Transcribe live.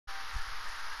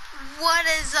What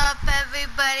is up,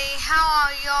 everybody? How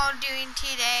are y'all doing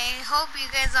today? Hope you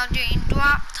guys are doing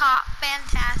top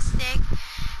fantastic.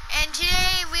 And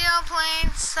today we are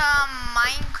playing some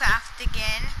Minecraft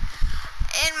again.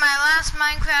 In my last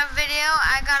Minecraft video,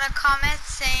 I got a comment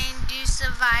saying do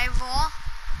survival.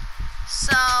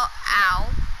 So,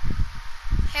 ow.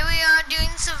 Here we are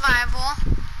doing survival.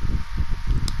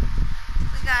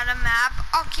 We got a map.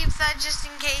 I'll keep that just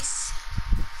in case.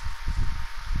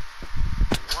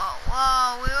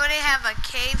 Whoa, we already have a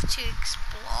cave to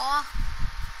explore.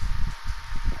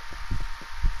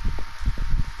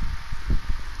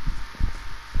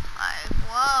 Like,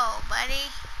 whoa,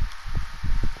 buddy.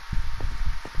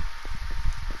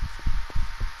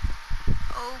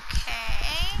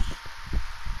 Okay.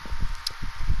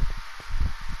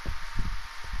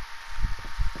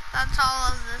 That's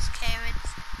all of this cave.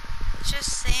 It's just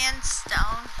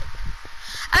sandstone.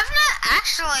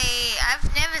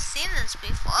 I've never seen this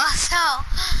before, so,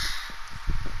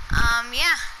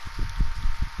 yeah.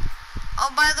 Oh,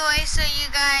 by the way, so you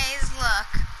guys,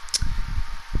 look.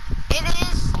 It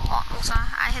is, sorry,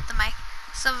 I hit the mic.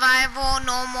 Survival,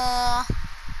 normal,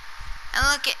 and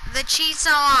look, the cheats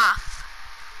are off.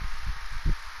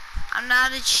 I'm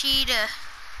not a cheater.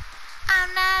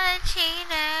 I'm not a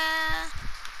cheater.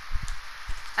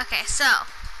 Okay, so.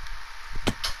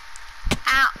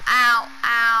 Ow, ow,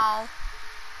 ow.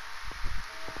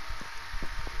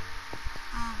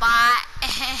 Bye.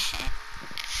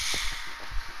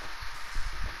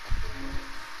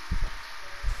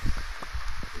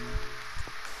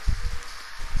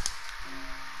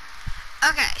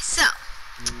 Okay, so.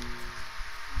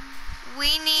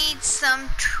 We need some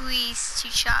trees to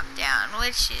chop down,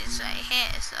 which is right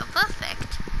here, so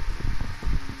perfect.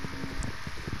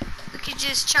 We could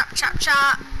just chop, chop,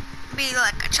 chop. Be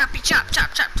like a choppy chop,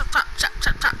 chop, chop, chop, chop, chop,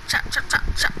 chop, chop, chop, chop,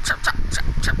 chop, chop, chop, chop,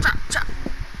 chop, chop, chop, chop.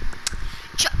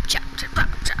 Chop, chop, chop, chop,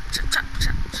 chop, chop,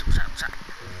 chop, chop, chop, chop.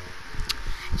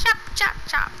 Chop, chop,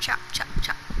 chop, chop, chop,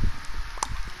 chop.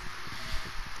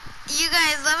 You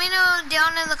guys, let me know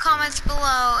down in the comments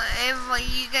below if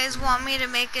you guys want me to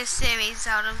make a series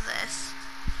out of this.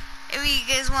 If you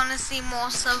guys want to see more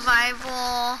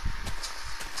survival.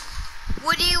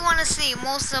 What do you want to see?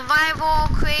 More survival,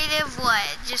 creative,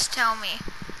 what? Just tell me.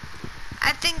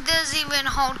 I think there's even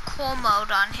hardcore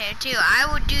mode on here too. I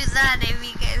would do that if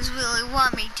you guys really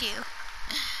want me to.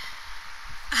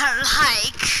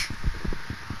 Like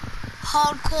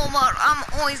hardcore mode. I'm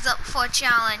always up for a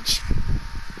challenge.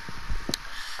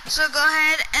 So go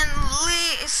ahead and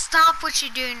stop what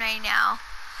you're doing right now.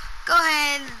 Go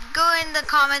ahead, go in the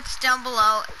comments down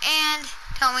below and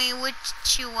tell me what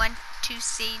you want to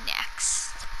see next.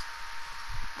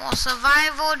 More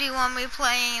survival? Do you want me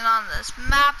playing on this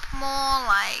map more?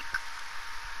 Like,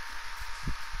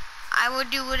 I would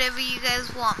do whatever you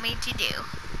guys want me to do.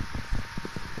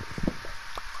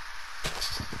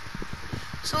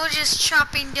 So we're just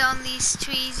chopping down these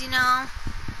trees, you know.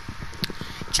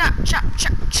 Chop, chop,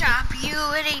 chop, chop. You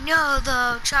already know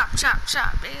though. Chop, chop,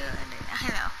 chop. I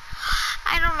know.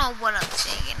 I don't know what I'm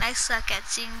singing. I suck at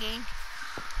singing.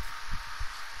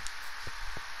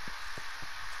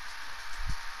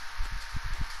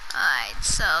 Alright,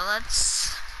 so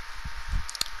let's.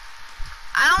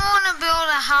 I don't want to build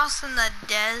a house in the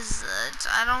desert.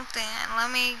 I don't think. Let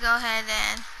me go ahead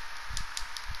and.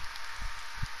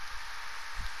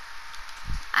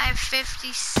 I have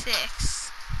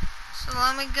 56. So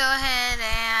let me go ahead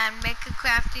and make a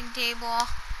crafting table.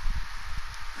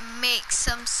 Make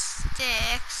some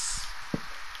sticks.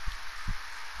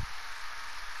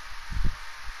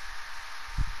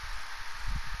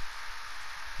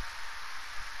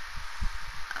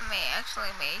 I may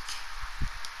actually make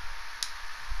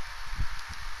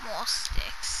more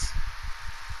sticks.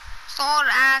 Sword,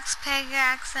 axe,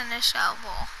 pickaxe, and a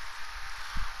shovel.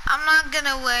 I'm not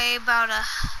gonna worry about a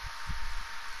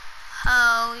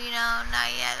hoe, you know,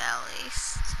 not yet at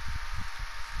least.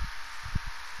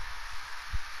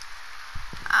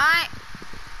 Alright.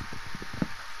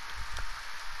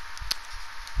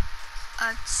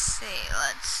 Let's see.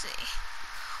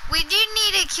 We do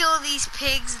need to kill these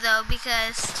pigs though,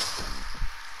 because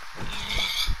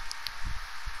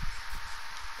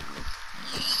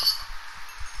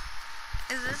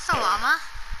is this a llama?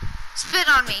 Spit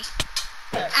on me.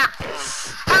 Ow.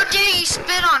 How dare you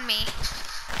spit on me?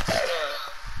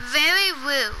 Very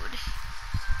rude.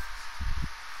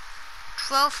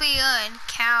 Trophy earned,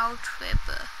 cow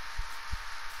tripper.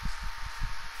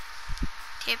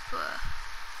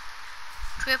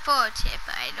 Tripper or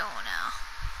tipper, I don't know.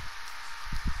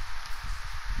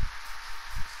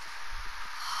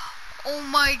 Oh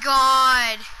my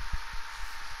god.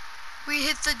 We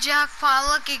hit the jackpot.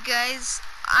 Look it, guys.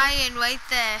 Iron right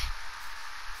there.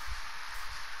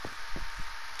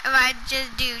 If I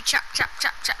just do chop, chop,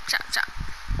 chop, chop, chop, chop.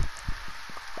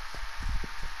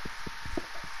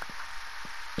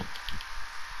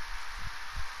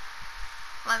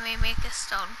 Let me make a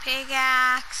stone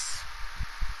pickaxe.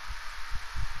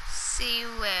 See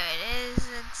where it is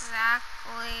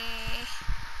exactly.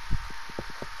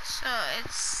 So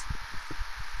it's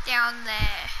down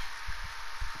there.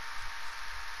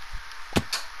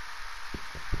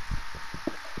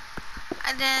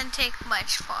 I didn't take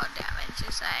much fall damage,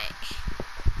 as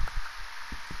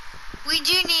we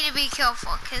do need to be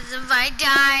careful, because if I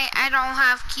die, I don't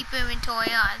have keep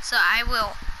inventory on, so I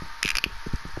will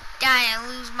die and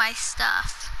lose my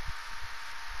stuff.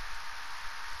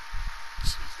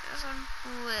 Jesus, I'm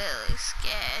really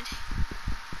scared.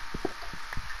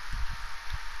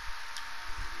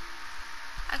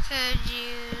 I could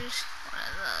use one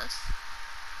of those.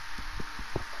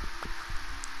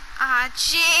 Ah,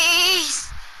 jeez!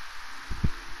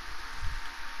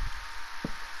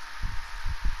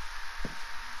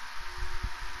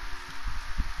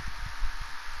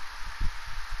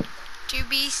 To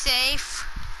be safe,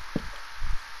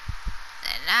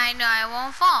 then I know I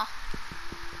won't fall.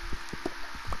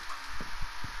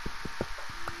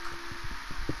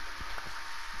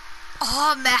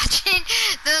 Oh, imagine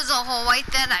there's a hole right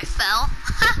there and I fell.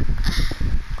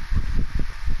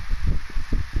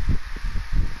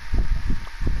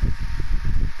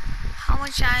 How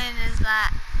much iron is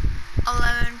that?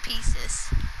 11 pieces.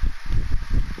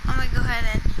 I'm gonna go ahead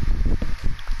and...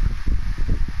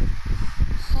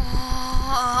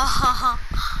 Oh.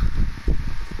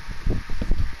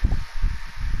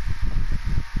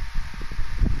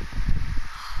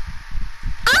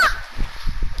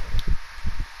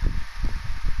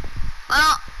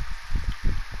 Well,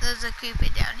 there's a creeper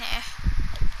down here.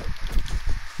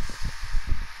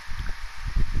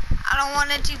 I don't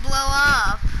want it to blow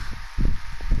up.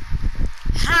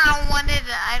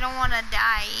 I don't want to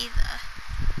die either.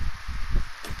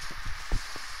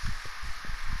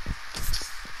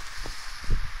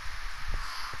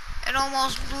 It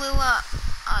almost blew up.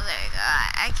 Oh, there you go.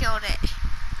 I killed it.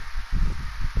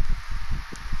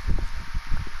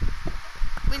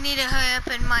 We need to hurry up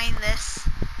and mine this.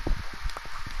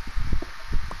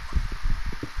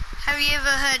 Have you ever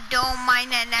heard don't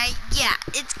mine at night? Yeah,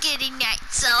 it's getting night,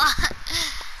 so...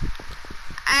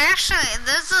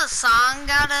 there's a song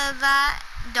out of that,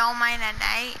 Don't Mine at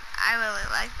Night. I really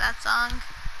like that song.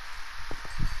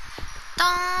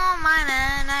 Don't mine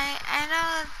at night.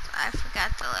 I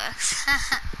forgot the lyrics.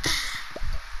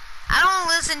 I don't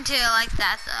listen to it like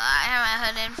that though. I haven't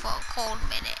heard it for a cold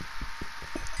minute.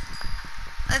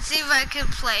 Let's see if I can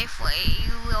play for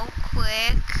you real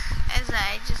quick as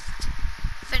I just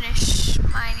finish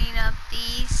mining up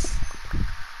these.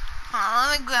 Hold on,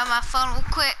 let me grab my phone real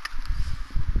quick.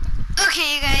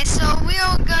 Okay, you guys, so I'm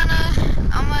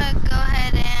gonna go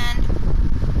ahead and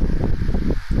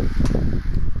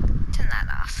turn that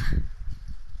off.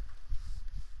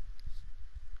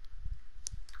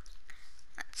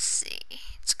 Let's see.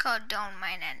 It's called Don't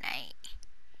Mine at Night.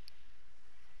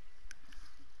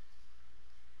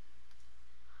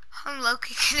 I'm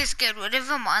low-key kinda scared. What if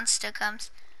a monster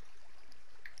comes?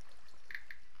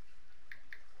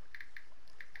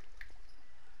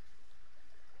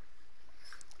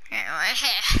 Right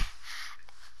here.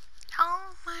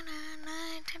 Don't mine at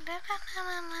night.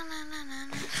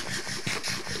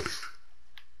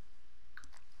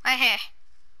 Right here.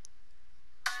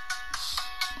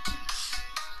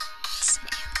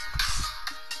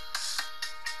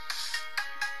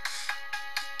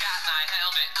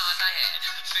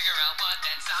 Figure out what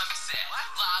that zombie said.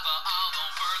 Lava all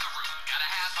over the room. Got a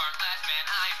half heart left, man,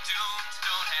 I am doomed.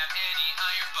 Don't have any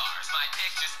iron bars. My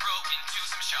pick just broke into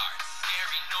some shards.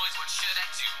 Scary noise, what should I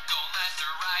do? Go left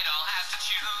or right, I'll have to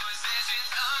choose.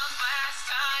 Visions of last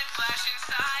time flash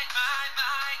inside my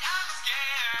mind. I'm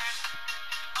scared.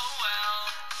 Oh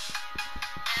well.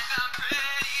 And I'm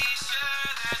pretty sure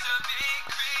there's a big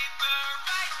creeper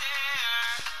right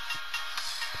there.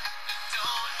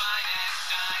 Don't fight at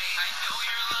night. I know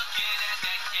you're looking at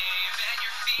that cave and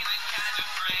you're feeling kind of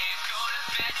brave. Go to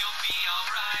bed, you'll be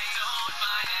alright. Don't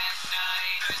fight at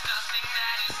night. There's nothing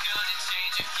that is gonna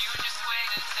change if you just wait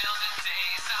until the day.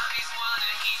 Zombies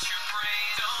wanna eat your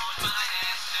brain. Don't fight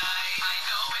at night. I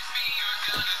know it's me you're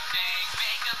gonna think.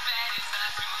 Make a bed, it's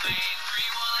not too late. 3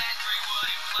 wool and 3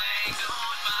 wooden planks.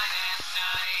 Don't fight at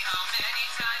night. How many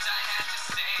times I have to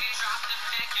say, drop the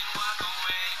pick and walk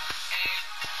away. Hey,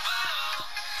 whoa,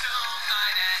 don't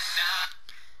fight at night.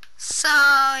 So,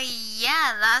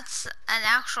 yeah, that's an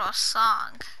actual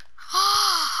song.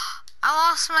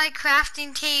 lost my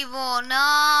crafting table. No,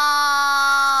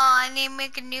 I need to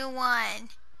make a new one.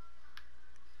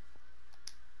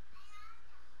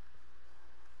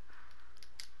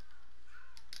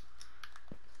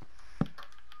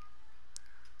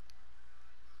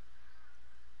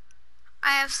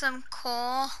 I have some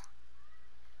coal.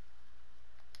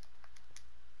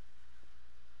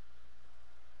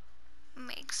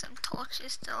 Make some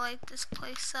torches to light this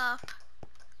place up.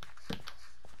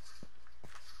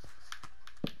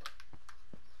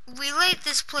 We light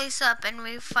this place up and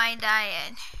we find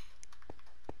iron.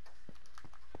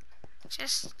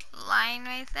 Just lying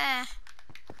right there.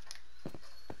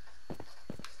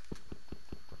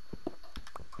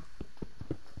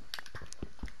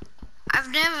 I've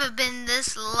never been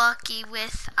this lucky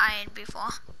with iron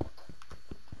before.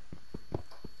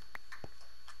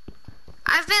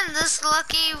 I've been this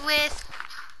lucky with...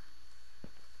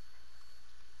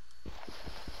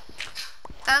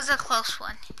 That was a close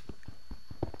one.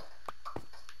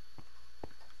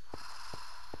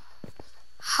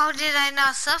 How did I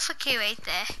not suffocate right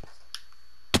there?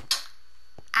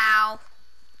 Ow.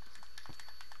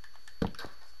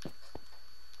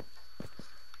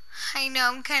 I know,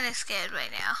 I'm kind of scared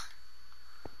right now.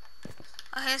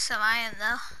 Oh, here's some iron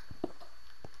though.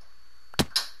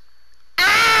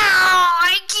 Ow!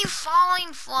 I keep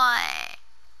falling for it.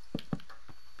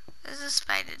 There's a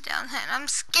spider down there and I'm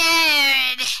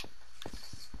scared.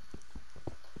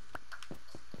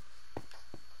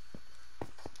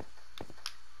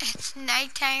 It's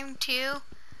nighttime too.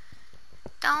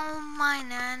 Don't mind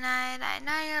the night. I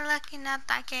know you're looking at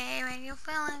that cave and you're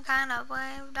feeling kind of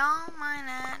brave. Don't mind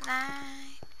that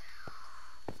night.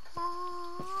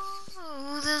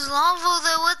 Ooh, there's lava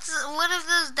there. What if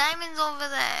there's diamonds over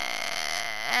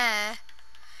there?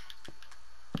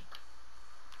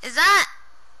 Is that...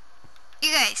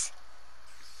 You guys,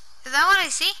 is that what I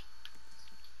see?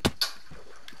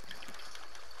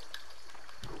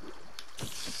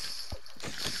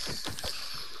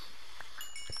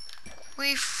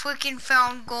 We freaking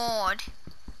found gold.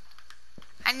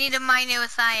 I need to mine it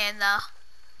with iron though.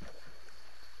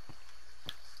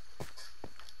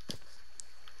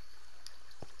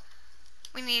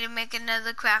 We need to make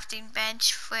another crafting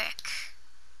bench. Frick.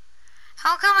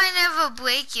 How come I never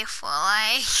break it for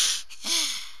like...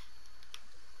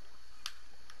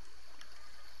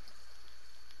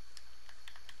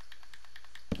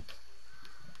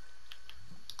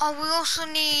 Oh, we also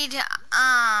need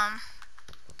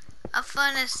a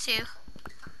furnace too.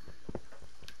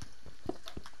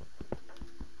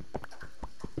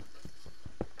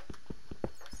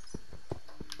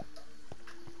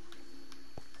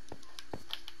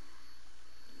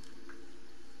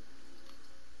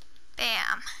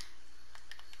 Bam.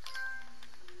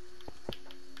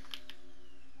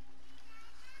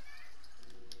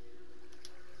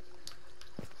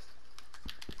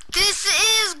 This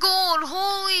is gold,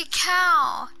 holy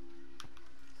cow.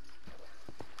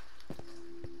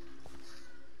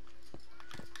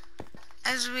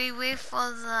 As we wait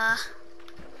for the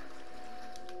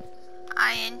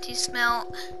iron to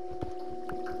smelt.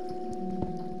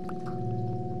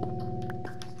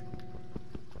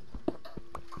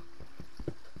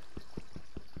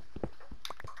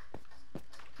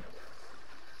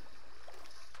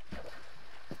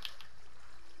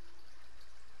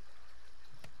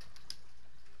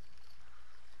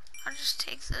 I'll just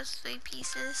take those 3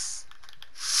 pieces.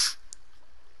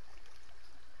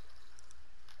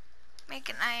 Make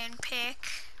an iron pick.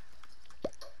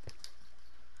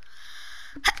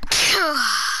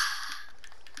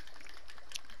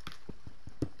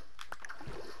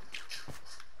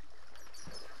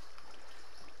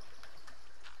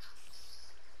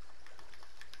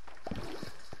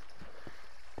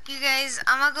 You guys,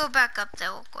 I'm gonna go back up there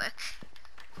real quick.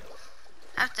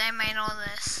 After I mine all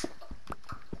this.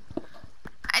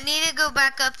 I need to go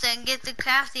back up there and get the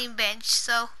crafting bench,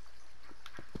 so...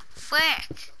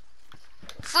 Frick.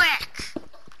 Frick.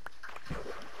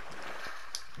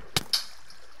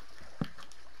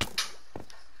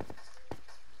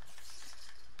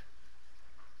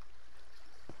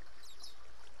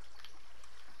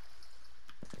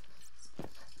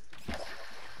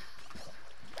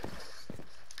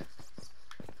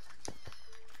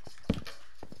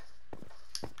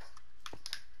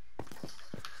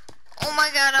 Oh my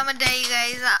god, I'm gonna die, you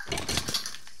guys.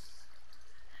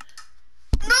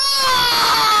 No!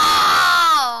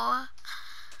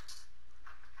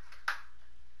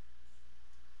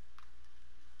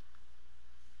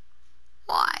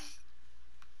 Why?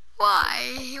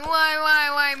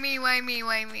 Why me?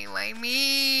 Why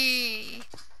me?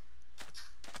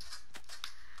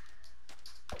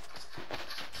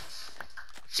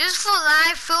 Just for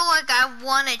that, I feel like I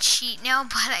want to cheat now,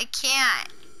 but I can't.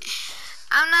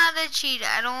 I'm not a cheater.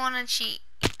 I don't want to cheat.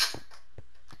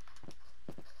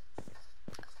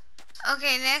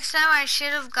 Okay, next time I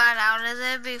should have got out of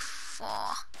there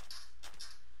before.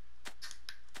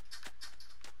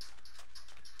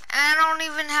 And I don't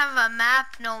even have a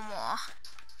map no more.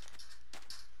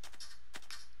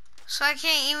 So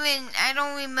I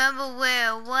don't remember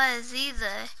where it was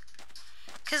either.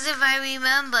 Cause if I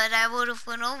remembered, I would have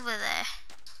went over there.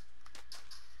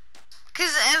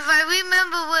 Cause if I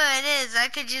remember where it is, I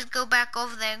could just go back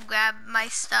over there and grab my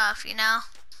stuff, you know?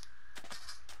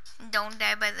 Don't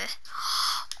die by the...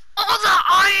 All the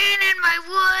iron and my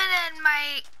wood and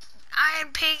my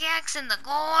iron pickaxe and the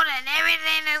gold and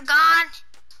everything is gone.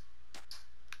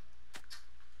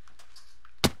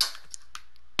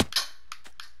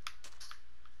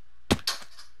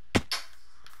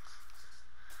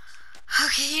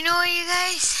 Okay, you know what, you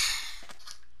guys?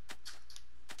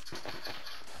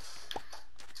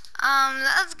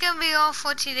 That's gonna be all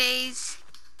for today's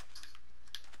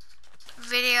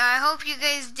video. I hope you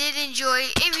guys did enjoy.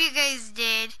 If you guys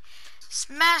did,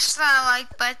 smash that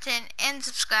like button and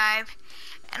subscribe.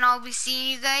 And I'll be seeing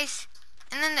you guys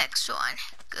in the next one.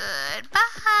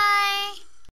 Goodbye.